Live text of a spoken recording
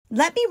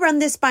"Let me run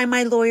this by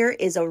my lawyer"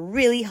 is a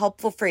really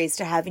helpful phrase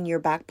to have in your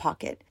back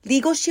pocket.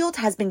 Legal Shield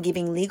has been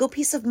giving legal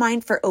peace of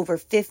mind for over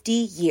 50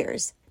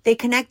 years. They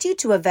connect you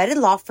to a vetted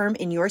law firm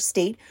in your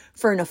state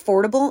for an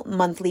affordable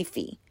monthly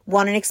fee.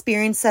 Want an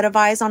experienced set of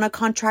eyes on a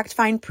contract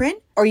fine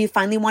print? Or you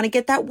finally want to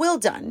get that will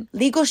done?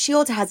 Legal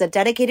Shield has a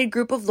dedicated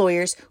group of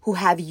lawyers who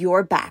have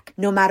your back,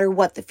 no matter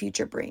what the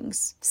future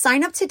brings.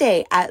 Sign up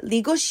today at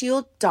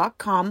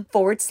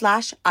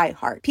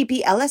LegalShield.com/iHeart.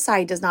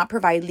 PPLSI does not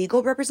provide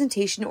legal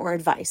representation or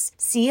advice.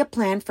 See a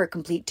plan for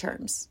complete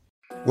terms.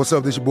 What's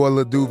up, this your boy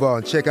Lil Duval,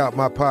 and check out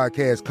my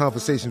podcast,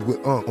 Conversations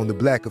with Unc, on the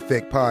Black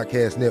Effect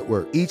Podcast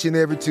Network. Each and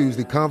every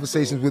Tuesday,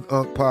 Conversations with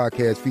Unc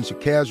podcast feature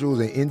casuals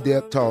and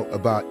in-depth talk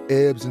about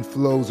ebbs and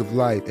flows of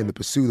life and the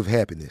pursuit of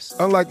happiness.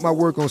 Unlike my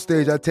work on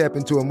stage, I tap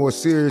into a more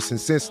serious and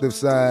sensitive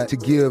side to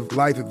give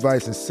life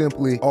advice and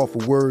simply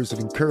offer words of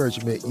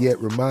encouragement, yet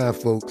remind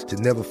folks to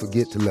never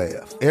forget to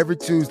laugh. Every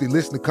Tuesday,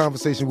 listen to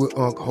Conversations with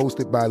Unc,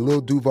 hosted by Lil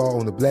Duval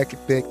on the Black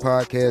Effect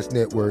Podcast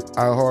Network,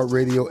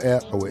 iHeartRadio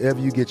app, or wherever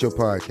you get your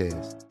podcasts.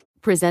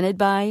 Presented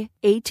by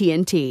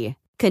AT&T.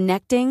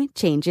 Connecting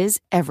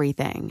changes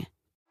everything.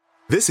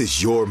 This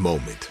is your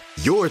moment,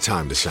 your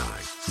time to shine,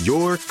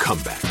 your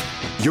comeback.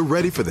 You're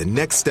ready for the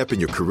next step in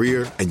your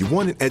career, and you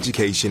want an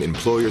education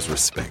employers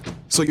respect.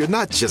 So you're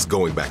not just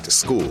going back to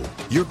school,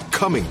 you're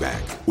coming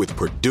back with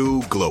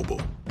Purdue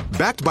Global.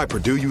 Backed by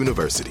Purdue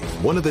University,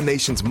 one of the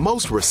nation's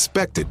most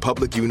respected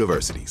public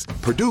universities,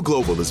 Purdue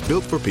Global is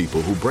built for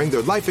people who bring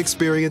their life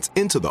experience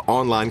into the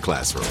online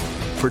classroom.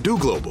 Purdue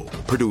Global,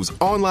 Purdue's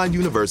online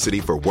university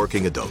for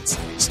working adults.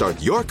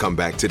 Start your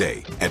comeback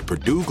today at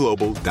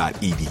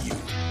purdueglobal.edu.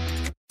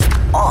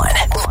 On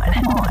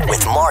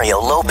with Mario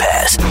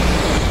Lopez.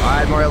 All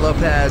right, Mario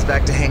Lopez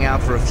back to hang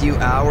out for a few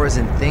hours,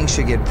 and things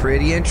should get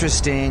pretty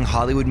interesting.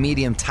 Hollywood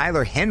medium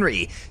Tyler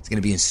Henry is going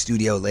to be in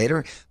studio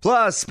later.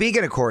 Plus,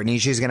 speaking of Courtney,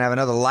 she's going to have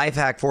another life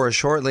hack for us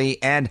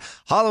shortly. And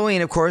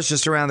Halloween, of course,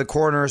 just around the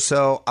corner.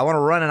 So I want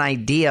to run an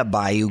idea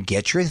by you.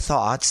 Get your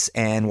thoughts,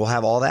 and we'll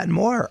have all that and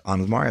more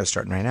on with Mario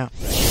starting right now.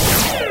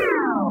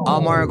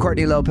 I'm Mario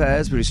Courtney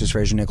Lopez. Producers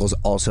Fraser Nichols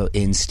also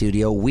in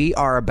studio. We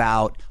are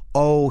about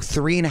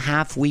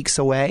 3.5 weeks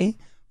away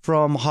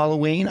from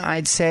Halloween,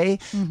 I'd say.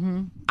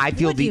 Mm-hmm. I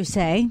feel. What do you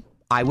say?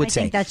 I would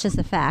say think that's just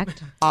a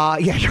fact. Yeah,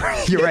 you're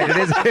right. It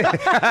is.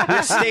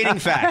 You're stating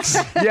facts.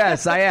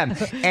 Yes, I am,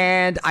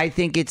 and I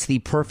think it's the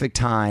perfect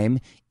time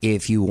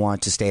if you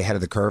want to stay ahead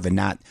of the curve and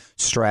not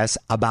stress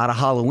about a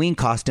Halloween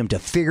costume to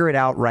figure it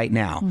out right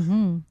now.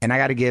 Mm-hmm. And I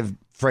got to give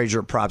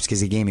Fraser props because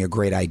he gave me a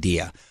great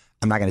idea.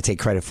 I'm not going to take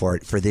credit for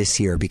it for this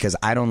year because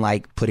I don't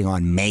like putting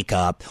on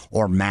makeup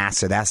or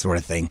masks or that sort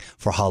of thing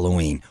for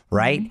Halloween,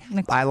 right?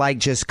 Mm-hmm. I like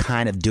just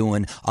kind of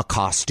doing a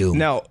costume.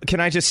 No, can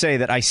I just say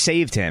that I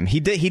saved him?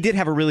 He did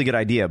have a really good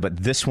idea, but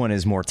this one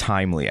is more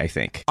timely, I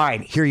think. All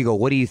right, here you go.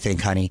 What do you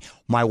think, honey?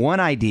 My one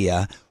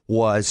idea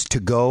was to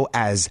go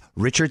as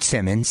Richard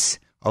Simmons,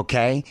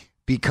 okay?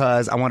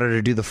 Because I wanted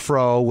to do the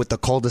fro with the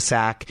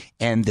cul-de-sac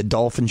and the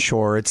dolphin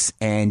shorts,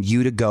 and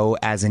you to go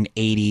as an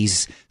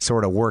 80s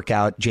sort of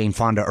workout Jane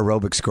Fonda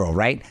aerobics girl,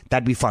 right?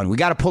 That'd be fun. We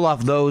got to pull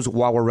off those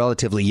while we're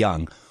relatively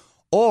young.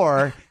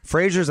 Or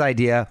Fraser's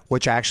idea,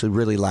 which I actually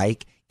really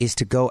like, is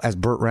to go as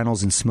Burt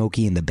Reynolds and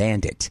Smokey and the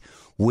Bandit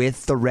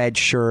with the red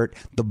shirt,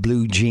 the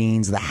blue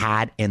jeans, the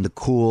hat, and the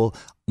cool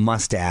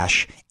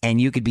mustache.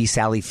 And you could be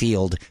Sally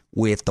Field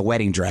with the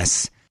wedding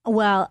dress.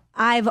 Well,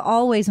 I've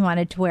always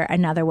wanted to wear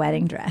another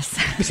wedding dress.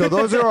 So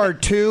those are our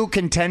two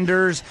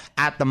contenders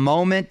at the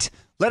moment.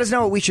 Let us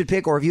know what we should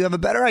pick, or if you have a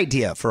better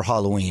idea for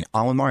Halloween,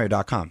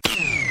 onwithmario.com.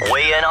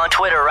 Weigh in on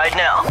Twitter right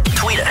now.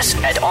 Tweet us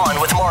at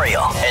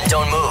OnWithMario. And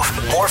don't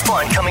move. More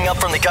fun coming up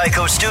from the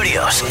Geico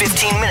Studios.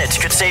 15 minutes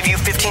could save you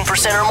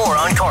 15% or more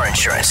on car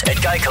insurance at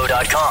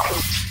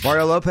Geico.com.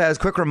 Mario Lopez,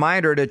 quick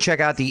reminder to check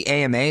out the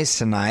AMAs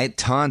tonight.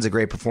 Tons of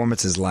great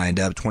performances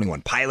lined up.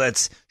 21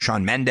 Pilots,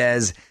 Shawn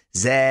Mendes,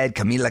 Zed,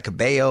 Camila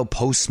Cabello,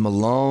 Post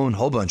Malone,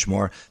 whole bunch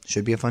more.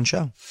 Should be a fun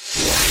show.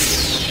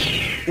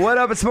 What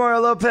up, it's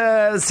Mario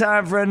Lopez.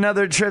 Time for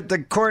another trip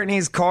to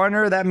Courtney's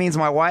Corner. That means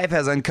my wife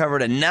has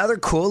uncovered another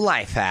cool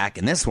life hack,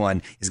 and this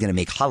one is going to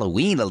make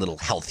Halloween a little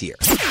healthier.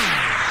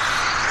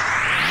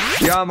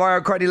 Yo, I'm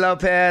Mario Courtney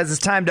Lopez. It's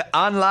time to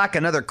unlock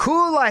another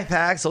cool life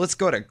hack, so let's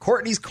go to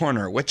Courtney's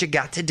Corner. What you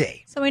got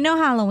today? So we know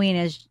Halloween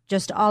is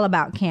just all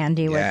about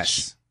candy, Yes.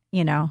 which,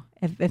 you know,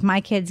 if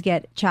my kids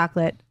get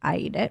chocolate, I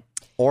eat it.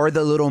 Or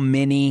the little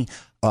mini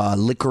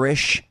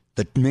licorice,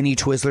 the mini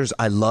Twizzlers.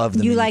 I love the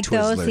mini Twizzlers. You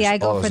like those? See, I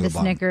go those for are the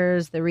bomb.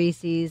 Snickers, the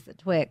Reese's, the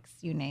Twix,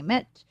 you name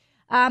it.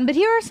 But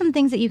here are some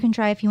things that you can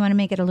try if you want to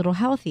make it a little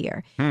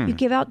healthier. You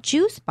give out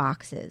juice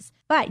boxes,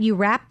 but you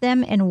wrap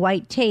them in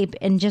white tape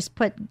and just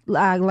put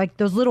like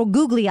those little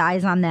googly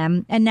eyes on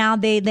them, and now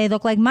they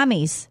look like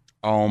mummies.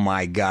 Oh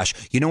my gosh.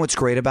 You know what's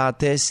great about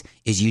this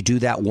is you do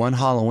that one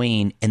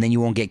Halloween and then you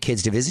won't get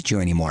kids to visit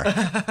you anymore.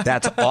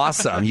 That's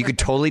awesome. You could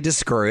totally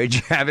discourage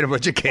having a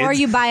bunch of kids. Or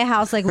you buy a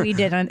house like we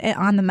did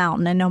on the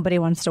mountain and nobody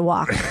wants to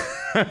walk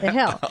the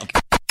hill.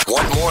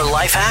 Want more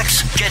life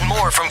hacks? Get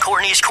more from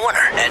Courtney's Corner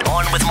at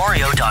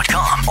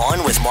OnWithMario.com.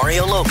 On with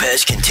Mario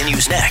Lopez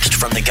continues next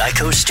from the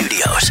Geico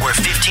Studios, where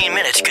 15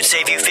 minutes could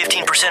save you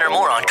 15% or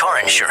more on car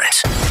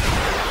insurance.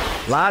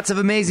 Lots of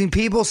amazing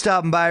people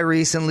stopping by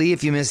recently.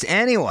 If you missed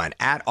anyone,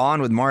 at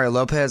On with Mario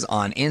Lopez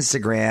on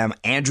Instagram.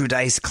 Andrew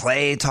Dice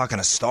Clay talking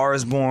to Star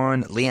is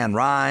Born, Leanne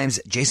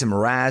Rhymes, Jason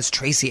Mraz,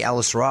 Tracy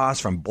Ellis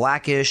Ross from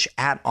Blackish,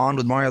 at On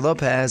with Mario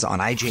Lopez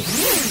on IG.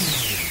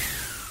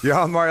 You're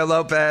on Mario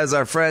Lopez.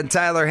 Our friend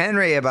Tyler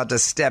Henry about to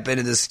step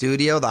into the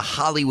studio, the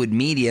Hollywood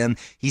medium.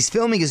 He's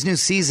filming his new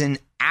season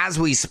as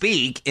we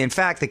speak. In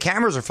fact, the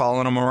cameras are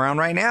following him around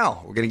right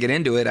now. We're going to get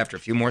into it after a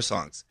few more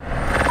songs.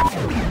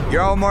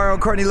 You're all Mario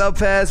Courtney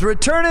Lopez.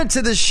 Returning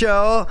to the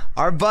show,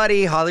 our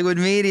buddy, Hollywood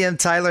medium,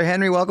 Tyler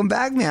Henry. Welcome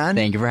back, man.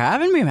 Thank you for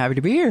having me. I'm happy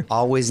to be here.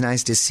 Always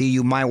nice to see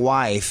you. My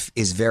wife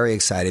is very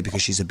excited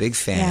because she's a big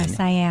fan. Yes,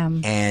 I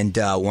am. And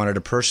wanted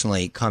to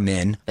personally come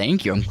in.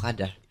 Thank you. I'm glad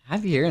to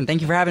have you here, and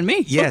thank you for having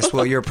me. Yes,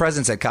 well, your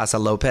presence at Casa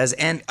Lopez.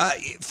 And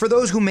for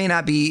those who may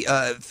not be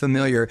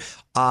familiar,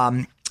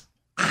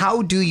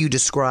 how do you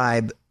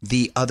describe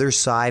the other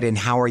side, and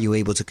how are you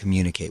able to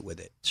communicate with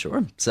it?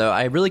 Sure. So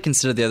I really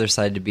consider the other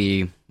side to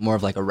be more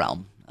of like a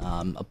realm.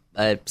 Some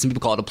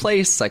people call it a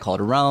place. I call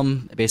it a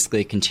realm.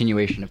 Basically, a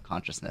continuation of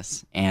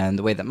consciousness. And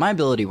the way that my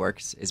ability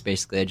works is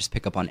basically I just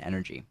pick up on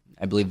energy.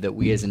 I believe that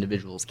we as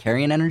individuals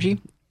carry an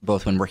energy,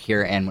 both when we're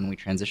here and when we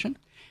transition.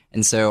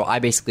 And so I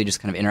basically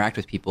just kind of interact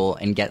with people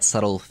and get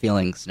subtle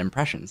feelings and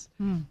impressions.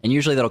 And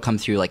usually that'll come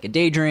through like a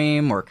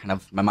daydream, or kind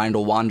of my mind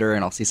will wander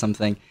and I'll see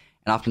something.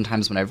 And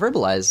oftentimes when I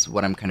verbalize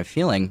what I'm kind of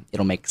feeling,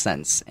 it'll make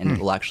sense and it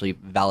will actually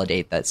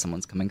validate that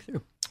someone's coming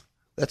through.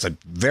 That's a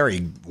very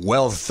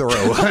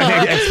thorough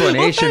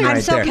explanation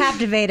right there. I'm so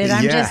captivated.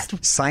 I'm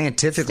just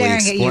scientifically staring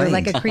explained. at you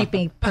like a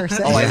creepy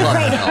person. Oh, I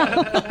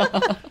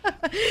love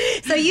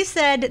it. So you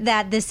said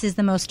that this is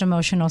the most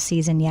emotional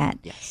season yet.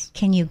 Yes.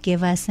 Can you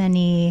give us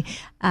any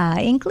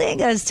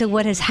inkling as to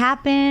what has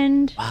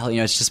happened? Well,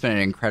 it's just been an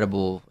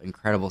incredible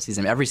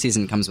season. Every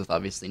season comes with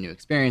obviously new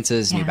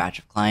experiences, new batch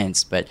of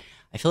clients, but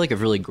I feel like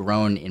I've really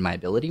grown in my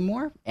ability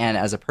more. And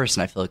as a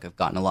person, I feel like I've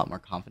gotten a lot more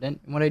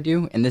confident in what I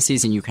do. And this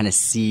season, you kind of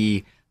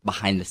see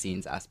behind the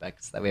scenes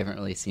aspects that we haven't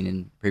really seen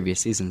in previous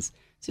seasons.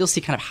 So you'll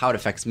see kind of how it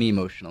affects me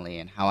emotionally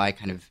and how I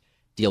kind of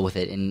deal with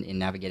it in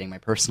navigating my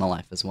personal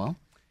life as well.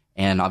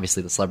 And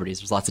obviously the celebrities,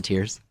 there's lots of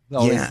tears.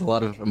 Always a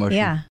lot of emotion.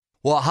 Yeah.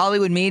 Well,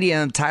 Hollywood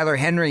medium Tyler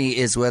Henry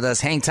is with us.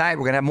 Hang tight.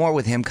 We're going to have more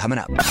with him coming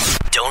up.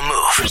 Don't move.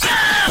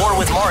 More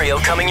with Mario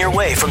coming your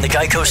way from the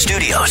Geico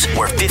Studios,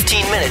 where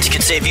 15 minutes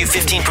could save you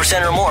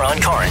 15% or more on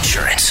car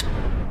insurance.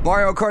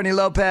 Mario Courtney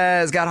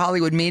Lopez got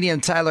Hollywood medium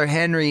Tyler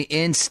Henry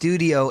in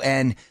studio,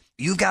 and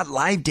you've got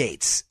live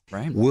dates.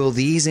 Right. Will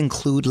these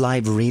include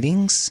live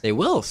readings? They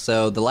will.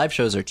 So the live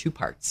shows are two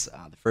parts.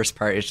 The first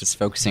part is just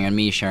focusing on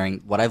me sharing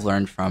what I've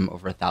learned from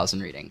over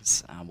 1,000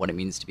 readings, what it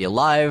means to be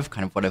alive,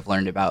 kind of what I've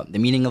learned about the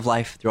meaning of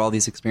life through all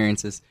these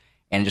experiences.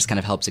 And it just kind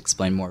of helps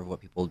explain more of what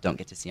people don't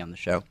get to see on the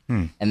show.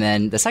 And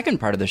then the second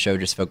part of the show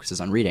just focuses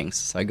on readings.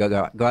 So I go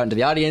out into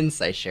the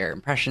audience, I share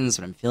impressions,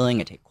 what I'm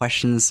feeling, I take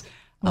questions.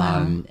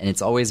 And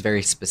it's always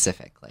very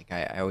specific. Like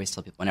I always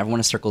tell people, I never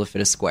want to circle to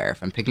fit a square.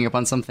 If I'm picking up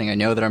on something, I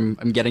know that I'm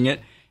getting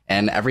it.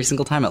 And every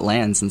single time it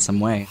lands in some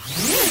way.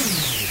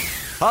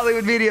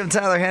 Hollywood medium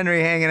Tyler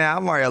Henry hanging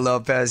out. Mario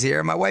Lopez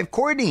here. My wife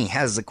Courtney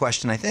has a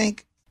question, I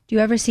think. Do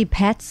you ever see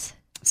pets?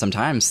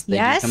 Sometimes they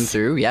Yes? do come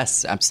through.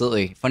 Yes,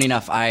 absolutely. Funny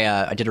enough,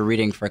 I did a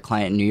reading for a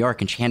client in New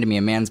York, and she handed me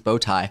a man's bow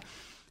tie.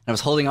 And I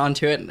was holding on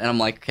to it, and I'm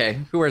like, okay,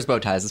 who wears bow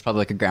ties? It's probably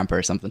like a grandpa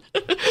or something.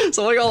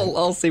 So I'm like,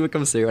 I'll see what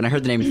comes through. And I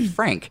heard the name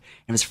Frank.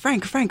 And it was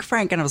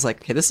Frank. And I was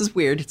like, okay, this is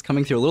weird. It's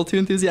coming through a little too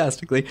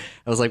enthusiastically.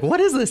 I was like, what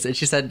is this? And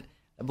she said,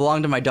 it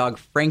belonged to my dog,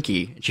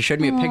 Frankie. And she showed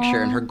me a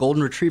picture, and her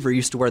golden retriever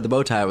used to wear the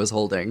bow tie I was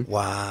holding.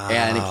 Wow.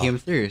 And it came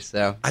through,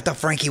 so. I thought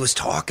Frankie was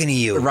talking to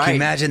you. Right. Can you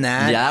imagine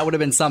that? Yeah, that would have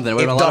been something. It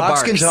would If have been a lot of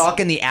dogs can barks. talk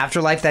in the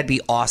afterlife, that'd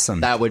be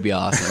awesome. That would be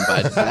awesome,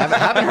 but I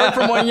haven't heard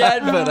from one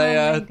yet, but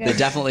they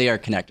definitely are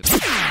connected.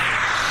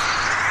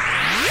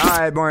 All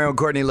right, Mario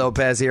Courtney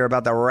Lopez here,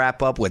 about to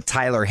wrap up with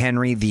Tyler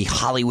Henry, the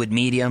Hollywood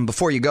medium.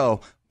 Before you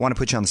go, want to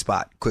put you on the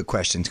spot. Quick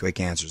questions, quick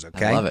answers,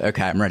 okay? I love it.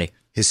 Okay, I'm ready.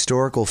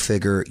 Historical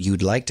figure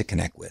you'd like to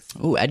connect with?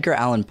 Ooh, Edgar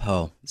Allan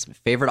Poe. He's my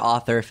favorite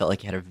author. Felt like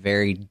he had a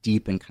very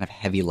deep and kind of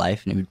heavy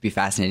life, and it would be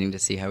fascinating to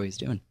see how he's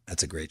doing.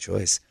 That's a great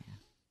choice.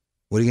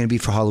 What are you going to be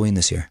for Halloween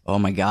this year? Oh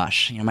my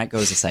gosh, I might go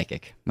as a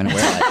psychic. I'm gonna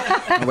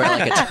wear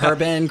like a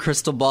turban,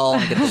 crystal ball,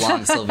 and get the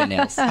long silver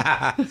nails.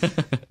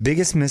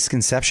 Biggest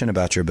misconception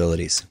about your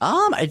abilities?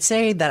 I'd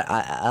say that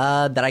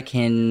I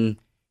can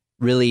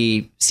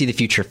really see the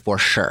future for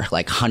sure,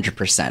 like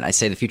 100%. I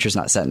say the future's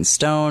not set in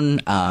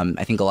stone.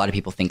 I think a lot of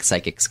people think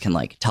psychics can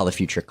like tell the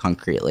future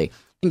concretely.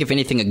 I think if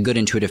anything, a good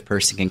intuitive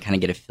person can kind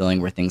of get a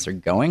feeling where things are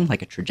going,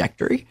 like a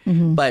trajectory.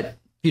 But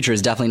future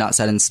is definitely not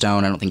set in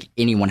stone. I don't think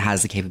anyone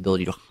has the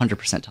capability to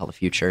 100% tell the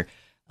future.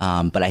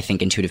 But I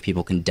think intuitive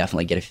people can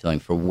definitely get a feeling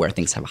for where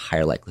things have a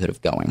higher likelihood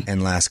of going.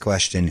 And last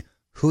question,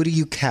 who do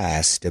you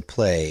cast to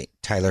play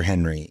Tyler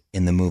Henry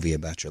in the movie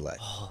about your life?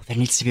 Oh, there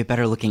needs to be a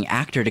better looking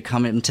actor to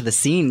come into the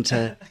scene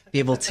to be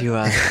able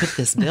to fit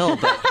this bill.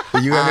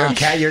 But You have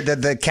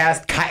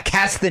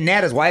cast the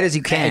net as wide as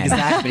you can.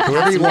 exactly.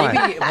 Whoever you want.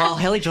 Well,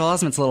 Haley Joel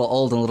Osment's a little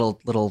old and a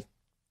little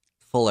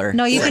fuller.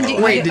 No, you can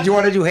do. Wait, did you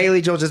want to do Haley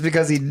Joel just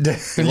because you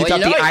thought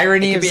the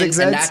irony of it could be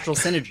success? a natural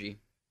synergy.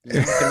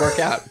 It could work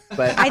out,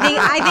 but I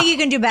think you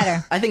can do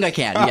better. I think I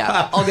can.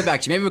 Yeah, I'll get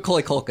back to you. Maybe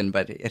Macaulay Culkin,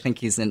 but I think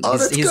he's in. Oh,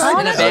 he's that's in a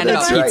good. band Oh, about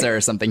that's pizza right. or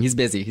something. He's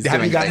busy. He's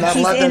Have doing you got things.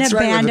 that? He's in That's a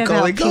right, band with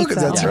Macaulay about Culkin.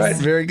 pizza. That's right.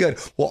 Yes. Very good.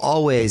 Well,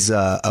 always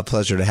a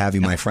pleasure to have you,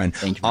 my friend.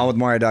 Thank you.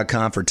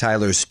 OnWithMario.com for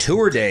Tyler's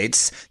tour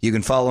dates. You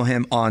can follow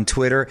him on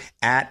Twitter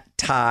at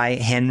Ty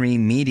Henry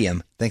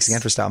Medium. Thanks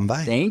again for stopping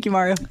by. Thank you,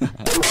 Mario.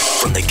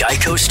 From the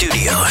Geico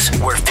Studios,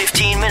 where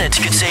 15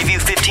 minutes could save you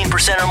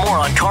 15% or more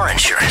on car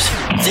insurance.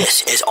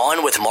 This is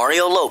On with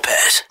Mario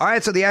Lopez. All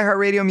right, so the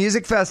iHeartRadio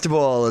Music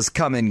Festival is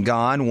come and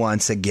gone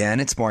once again.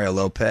 It's Mario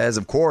Lopez.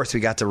 Of course, we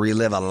got to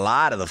relive a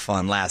lot of the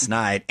fun last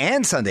night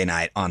and Sunday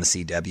night on the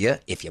CW.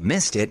 If you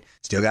missed it,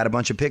 still got a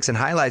bunch of pics and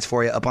highlights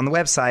for you up on the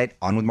website,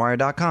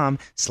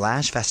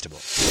 onwithmario.com/festival.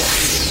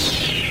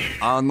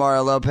 On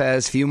Mario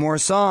Lopez, few more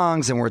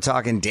songs, and we're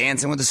talking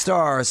Dancing with the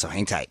Stars, so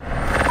hang tight.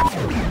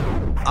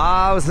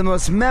 It was the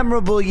most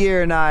memorable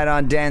year night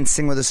on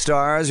Dancing with the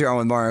Stars. You're on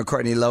with Mario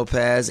Courtney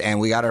Lopez, and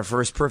we got our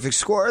first perfect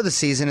score of the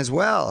season as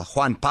well.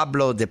 Juan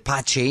Pablo de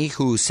Pachi,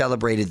 who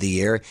celebrated the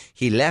year,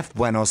 he left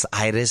Buenos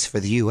Aires for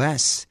the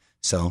U.S.,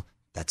 so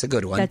that's a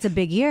good one. That's a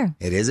big year.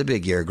 It is a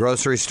big year.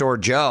 Grocery Store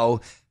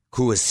Joe,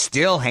 who is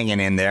still hanging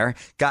in there,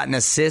 got an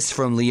assist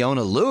from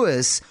Leona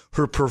Lewis,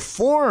 who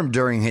performed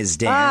during his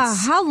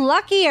dance. How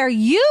lucky are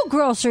you,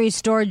 Grocery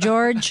Store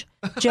George?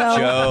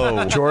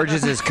 Joe. George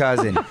is his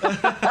cousin.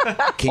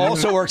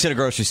 Also works at a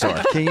grocery store.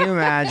 Can you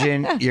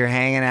imagine you're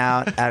hanging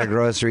out at a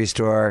grocery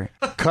store,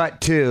 cut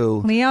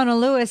to... Leona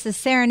Lewis is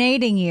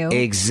serenading you.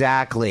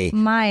 Exactly.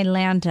 My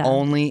Atlanta.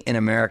 Only in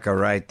America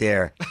right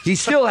there. He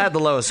still had the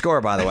lowest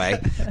score, by the way.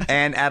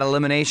 And at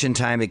elimination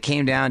time, it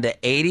came down to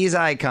 80s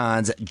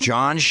icons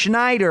John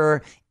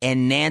Schneider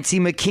and Nancy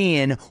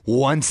McKeon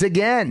once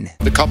again.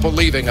 The couple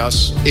leaving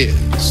us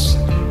is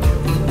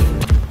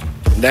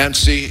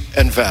Nancy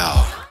and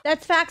Val.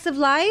 That's facts of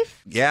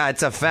life. Yeah,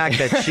 it's a fact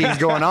that she's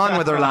going on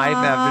with her life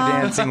after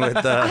dancing with...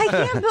 I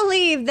can't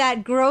believe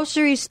that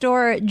Grocery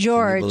Store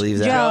George, believe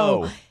that?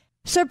 Joe, No.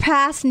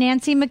 surpassed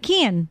Nancy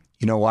McKeon.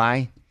 You know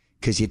why?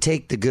 Because you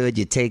take the good,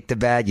 you take the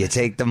bad, you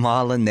take them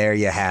all, and there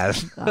you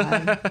have.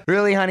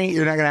 Really, honey?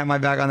 You're not going to have my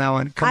back on that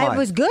one? Come on. It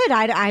was good.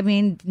 I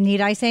mean,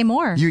 need I say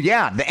more?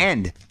 The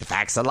end. The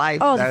facts of life.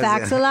 Oh, the That was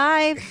facts it. of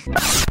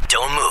life.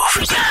 Don't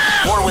move.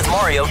 More with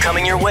Mario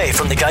coming your way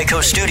from the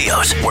Geico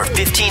Studios, where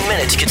 15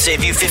 minutes could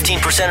save you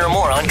 15% or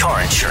more on car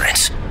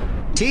insurance.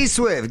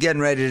 T-Swift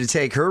getting ready to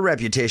take her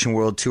Reputation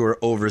World Tour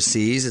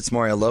overseas. It's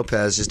Mario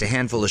Lopez. Just a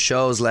handful of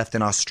shows left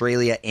in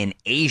Australia and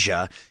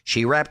Asia.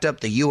 She wrapped up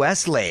the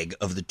U.S. leg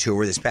of the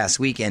tour this past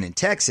weekend in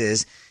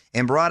Texas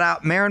and brought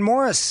out Maren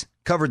Morris.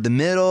 Covered the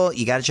middle.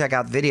 You got to check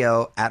out the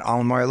video at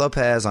On Mario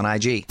Lopez on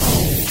IG.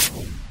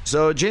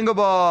 So Jingle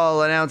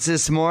Ball announced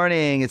this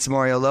morning. It's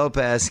Mario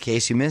Lopez. In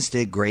case you missed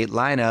it, great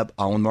lineup.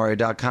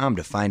 OnWithMario.com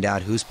to find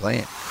out who's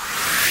playing.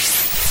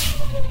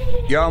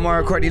 Yo,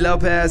 Mario Courtney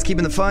Lopez,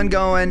 keeping the fun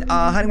going.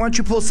 Honey, why don't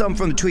you pull something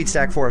from the tweet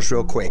stack for us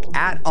real quick?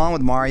 At On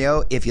With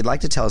Mario, if you'd like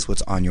to tell us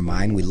what's on your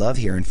mind, we love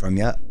hearing from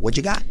you. What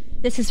you got?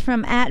 This is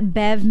from at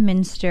Bev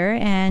Minster,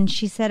 and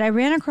she said, I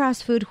ran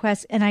across Food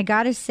Quest, and I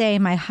got to say,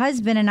 my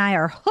husband and I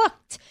are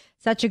hooked.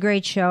 Such a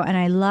great show, and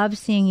I love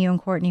seeing you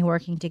and Courtney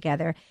working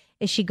together.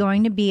 Is she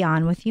going to be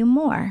on with you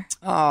more?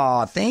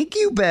 Oh, thank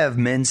you, Bev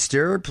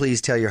Minster.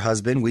 Please tell your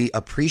husband. We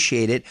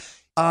appreciate it.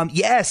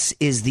 Yes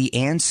is the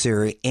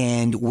answer,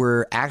 and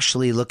we're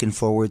actually looking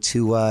forward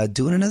to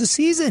doing another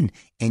season.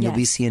 And you'll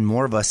be seeing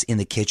more of us in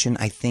the kitchen.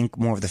 I think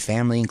more of the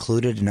family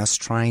included, and us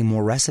trying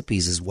more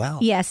recipes as well.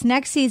 Yes,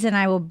 next season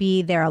I will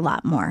be there a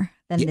lot more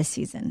than this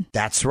season.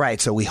 That's right.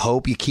 So we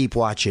hope you keep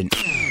watching.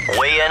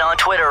 Weigh in on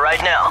Twitter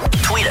right now.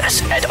 Tweet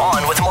us at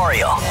On With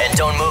Mario. And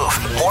don't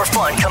move. More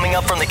fun coming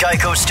up from the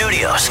Geico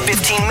Studios.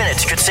 15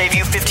 minutes could save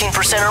you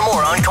 15% or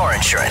more on car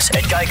insurance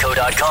at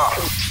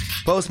geico.com.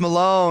 Post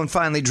Malone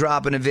finally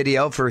dropping a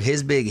video for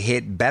his big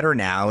hit, Better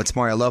Now. It's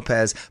Mario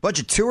Lopez. Bunch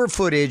of tour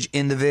footage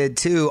in the vid,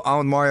 too,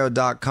 on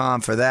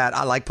Mario.com for that.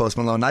 I like Post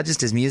Malone, not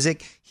just his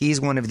music. He's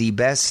one of the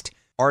best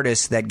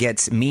artists that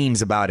gets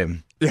memes about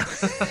him.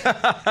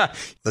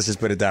 Let's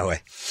just put it that way.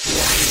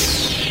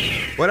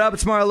 What up?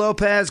 It's Mario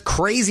Lopez.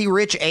 Crazy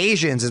Rich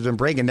Asians has been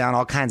breaking down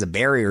all kinds of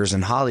barriers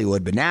in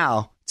Hollywood, but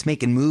now it's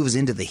making moves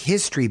into the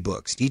history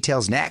books.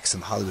 Details next on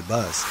the Hollywood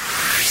Buzz.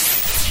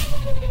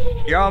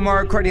 Y'all,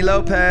 Mario Courtney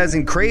Lopez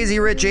and Crazy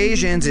Rich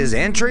Asians is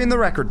entering the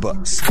record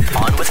books.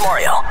 On With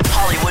Mario,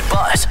 Hollywood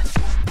Buzz.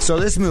 So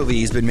this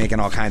movie's been making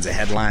all kinds of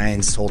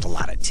headlines, sold a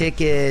lot of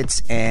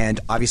tickets, and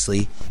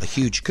obviously a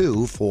huge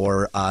coup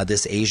for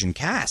this Asian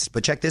cast.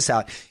 But check this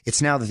out.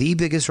 It's now the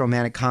biggest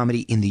romantic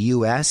comedy in the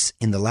U.S.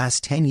 in the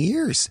last 10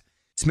 years.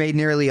 It's made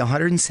nearly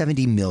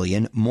 $170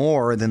 million,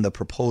 more than The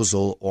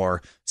Proposal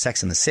or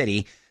Sex and the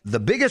City. The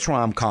biggest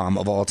rom-com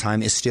of all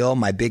time is still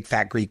My Big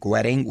Fat Greek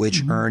Wedding,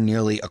 which earned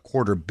nearly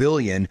 $250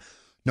 million.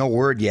 No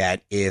word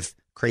yet if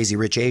Crazy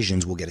Rich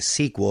Asians will get a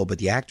sequel, but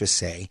the actors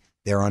say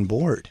they're on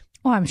board.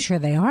 Oh, I'm sure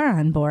they are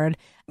on board.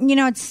 You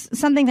know, it's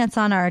something that's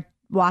on our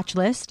watch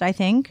list, I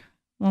think,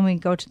 when we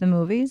go to the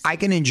movies. I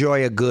can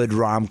enjoy a good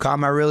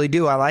rom-com. I really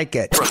do. I like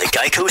it. From the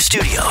Geico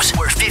Studios,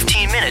 where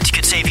 15 minutes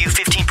could save you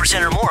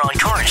 15% or more on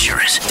car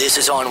insurance. This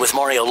is On with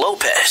Mario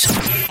Lopez.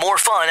 More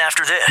fun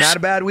after this. Not a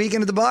bad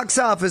weekend at the box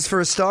office for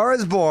A Star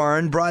is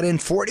Born. Brought in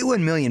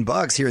 $41 million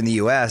here in the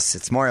U.S.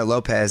 It's Mario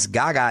Lopez.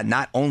 Gaga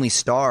not only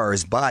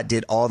stars, but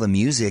did all the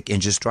music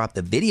and just dropped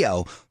the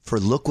video for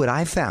Look What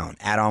I Found.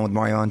 Add On with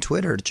Mario on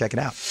Twitter to check it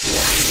out.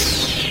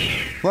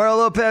 Mario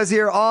Lopez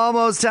here.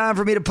 Almost time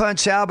for me to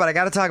punch out, but I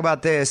got to talk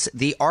about this.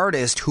 The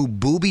artist who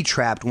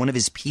booby-trapped one of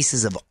his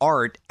pieces of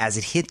art as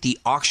it hit the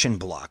auction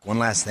block. One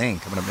last thing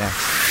coming up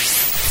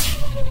next.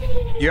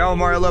 Yo,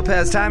 Mario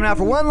Lopez. Time now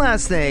for one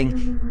last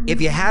thing.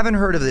 If you haven't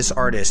heard of this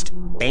artist,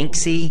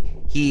 Banksy,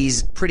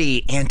 he's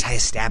pretty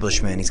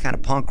anti-establishment. He's kind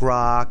of punk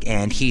rock,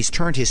 and he's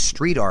turned his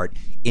street art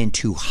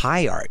into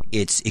high art.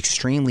 It's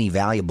extremely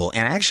valuable,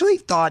 and I actually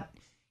thought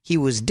he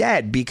was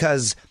dead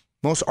because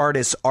most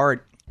artists'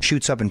 art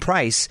shoots up in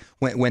price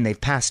when they've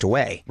passed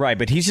away. Right,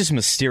 but he's just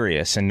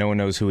mysterious and no one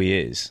knows who he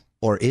is.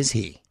 Or is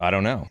he? I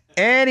don't know.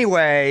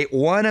 Anyway,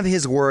 one of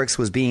his works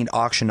was being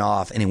auctioned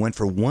off and it went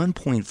for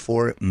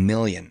 $1.4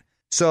 million.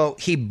 So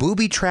he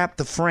booby-trapped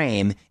the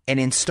frame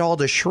and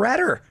installed a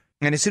shredder.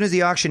 And as soon as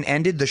the auction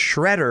ended, the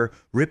shredder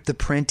ripped the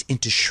print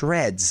into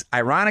shreds.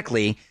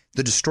 Ironically,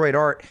 the destroyed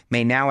art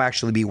may now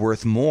actually be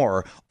worth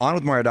more.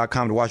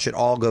 OnWithMario.com to watch it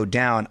all go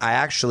down. I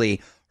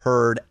actually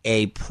heard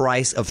a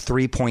price of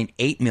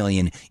 $3.8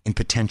 million in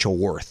potential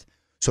worth.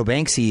 So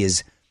Banksy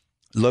is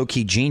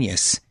low-key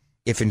genius,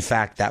 if in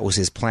fact that was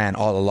his plan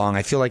all along.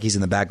 I feel like he's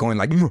in the back going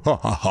like,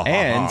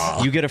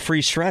 and you get a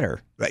free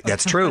shredder. Right,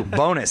 that's true.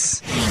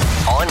 Bonus.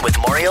 On with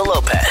Mario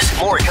Lopez.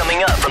 More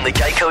coming up from the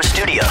Geico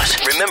Studios.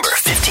 Remember,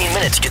 15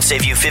 minutes could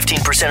save you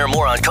 15% or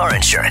more on car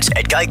insurance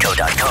at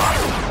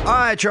geico.com. All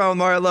right, Charles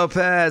Mario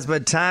Lopez,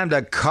 but time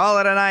to call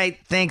it a night.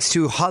 Thanks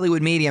to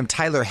Hollywood medium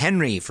Tyler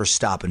Henry for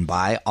stopping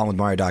by.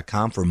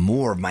 OnWithMario.com for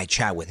more of my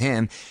chat with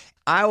him.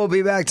 I will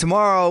be back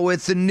tomorrow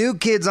with the new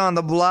kids on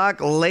the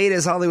block,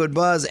 latest Hollywood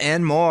buzz,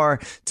 and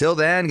more. Till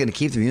then, going to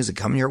keep the music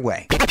coming your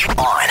way.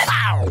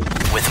 On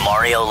with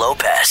Mario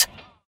Lopez.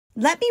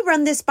 Let me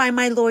run this by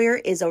my lawyer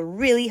is a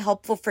really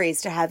helpful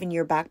phrase to have in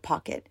your back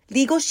pocket.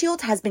 Legal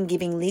Shield has been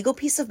giving legal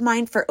peace of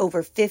mind for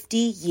over 50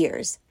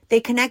 years.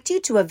 They connect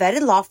you to a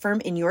vetted law firm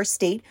in your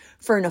state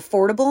for an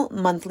affordable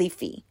monthly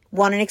fee.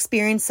 Want an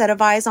experienced set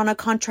of eyes on a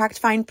contract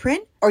fine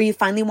print? Or you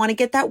finally want to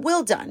get that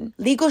will done?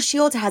 Legal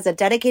Shield has a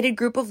dedicated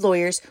group of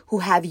lawyers who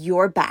have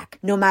your back,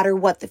 no matter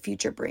what the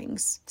future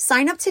brings.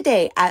 Sign up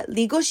today at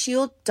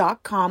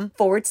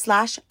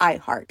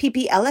LegalShield.com/iHeart.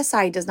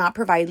 PPLSI does not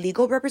provide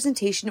legal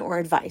representation or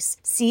advice.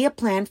 See a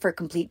plan for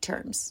complete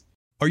terms.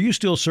 Are you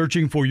still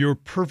searching for your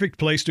perfect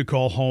place to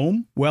call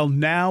home? Well,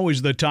 now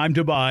is the time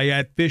to buy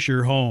at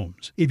Fisher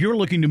Homes. If you're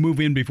looking to move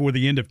in before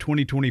the end of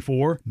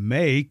 2024,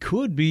 May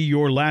could be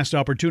your last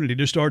opportunity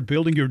to start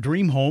building your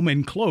dream home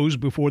and close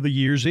before the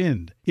year's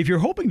end. If you're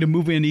hoping to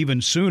move in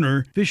even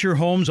sooner, Fisher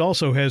Homes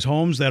also has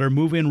homes that are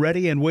move-in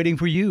ready and waiting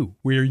for you,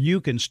 where you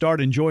can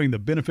start enjoying the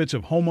benefits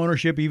of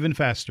homeownership even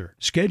faster.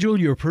 Schedule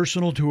your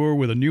personal tour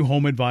with a new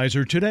home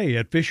advisor today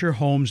at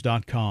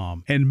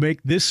FisherHomes.com and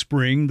make this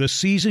spring the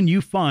season you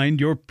find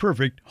your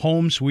perfect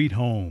home sweet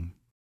home.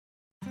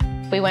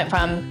 We went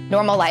from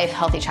normal life,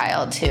 healthy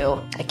child to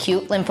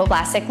acute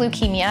lymphoblastic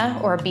leukemia,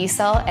 or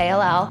B-cell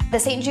ALL. The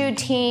St. Jude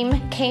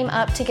team came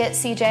up to get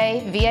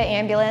CJ via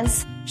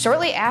ambulance.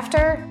 Shortly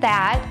after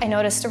that, I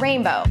noticed a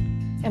rainbow.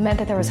 It meant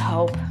that there was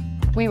hope.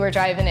 We were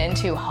driving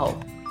into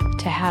hope.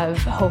 To have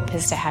hope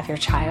is to have your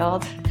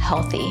child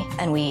healthy,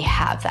 and we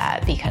have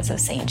that because of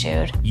St.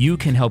 Jude. You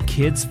can help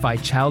kids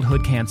fight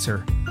childhood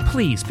cancer.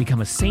 Please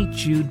become a St.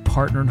 Jude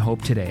Partner in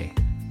Hope today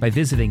by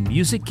visiting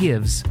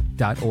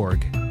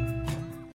musicgives.org.